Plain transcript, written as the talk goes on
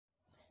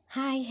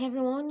Hi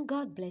everyone,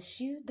 God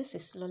bless you. This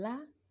is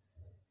Lola.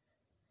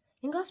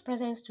 In God's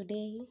presence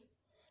today,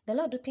 the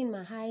Lord opened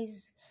my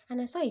eyes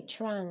and I saw a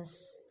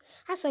trance.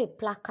 I saw a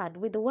placard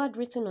with the word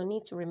written on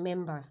it,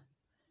 remember.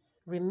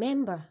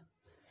 Remember.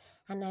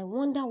 And I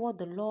wonder what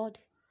the Lord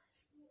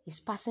is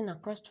passing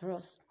across to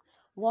us,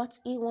 what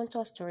He wants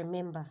us to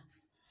remember.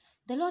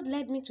 The Lord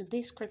led me to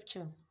this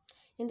scripture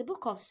in the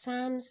book of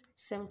Psalms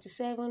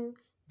 77,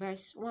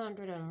 verse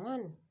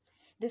 101.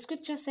 The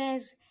scripture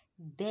says,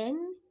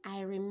 "Then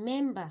I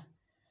remember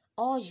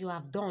all you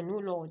have done, O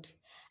Lord.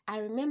 I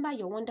remember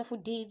your wonderful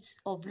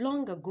deeds of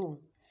long ago.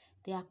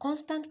 They are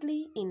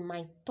constantly in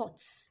my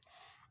thoughts.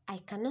 I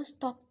cannot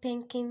stop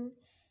thinking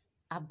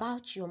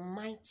about your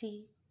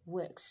mighty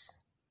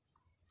works."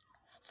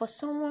 For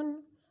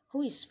someone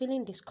who is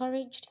feeling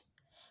discouraged,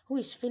 who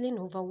is feeling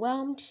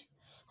overwhelmed,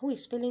 who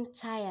is feeling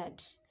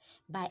tired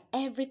by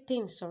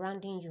everything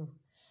surrounding you,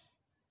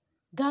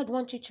 God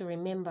wants you to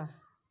remember.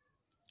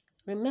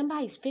 Remember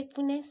His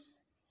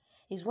faithfulness,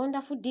 His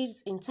wonderful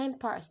deeds in time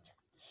past.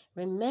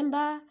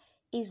 Remember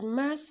His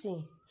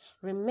mercy.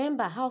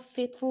 Remember how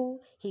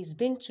faithful He's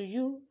been to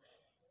you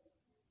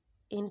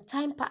in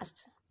time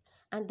past.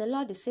 And the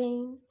Lord is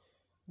saying,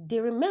 the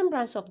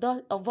remembrance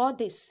of all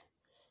this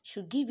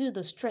should give you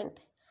the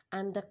strength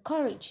and the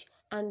courage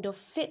and the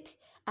faith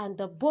and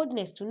the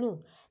boldness to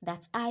know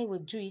that I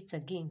will do it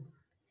again.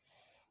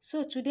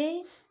 So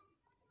today,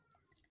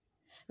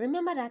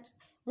 remember that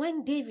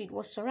when David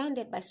was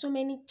surrounded by so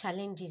many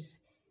challenges,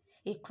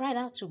 he cried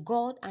out to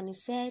God and he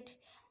said,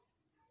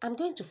 I'm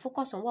going to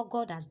focus on what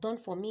God has done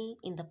for me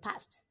in the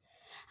past.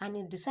 And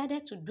he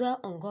decided to dwell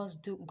on God's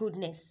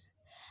goodness.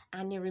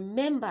 And he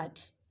remembered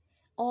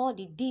all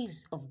the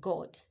deeds of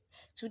God.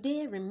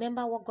 Today,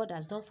 remember what God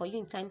has done for you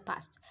in time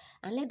past.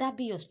 And let that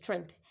be your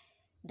strength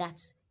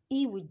that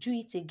He will do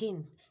it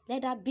again.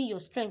 Let that be your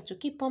strength to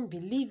keep on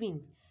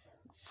believing,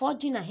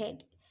 forging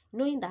ahead,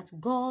 knowing that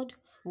God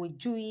will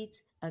do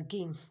it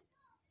again.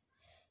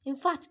 In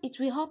fact, it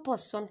will help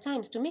us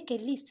sometimes to make a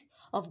list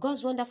of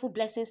God's wonderful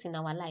blessings in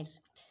our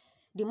lives.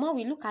 The more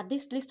we look at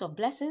this list of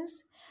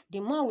blessings, the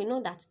more we know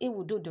that He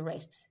will do the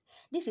rest.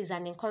 This is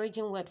an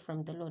encouraging word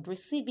from the Lord.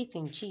 Receive it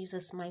in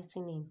Jesus' mighty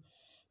name.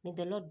 May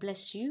the Lord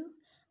bless you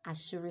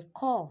as you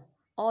recall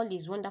all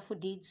His wonderful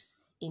deeds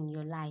in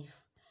your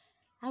life.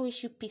 I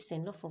wish you peace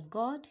and love of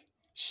God.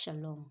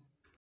 Shalom.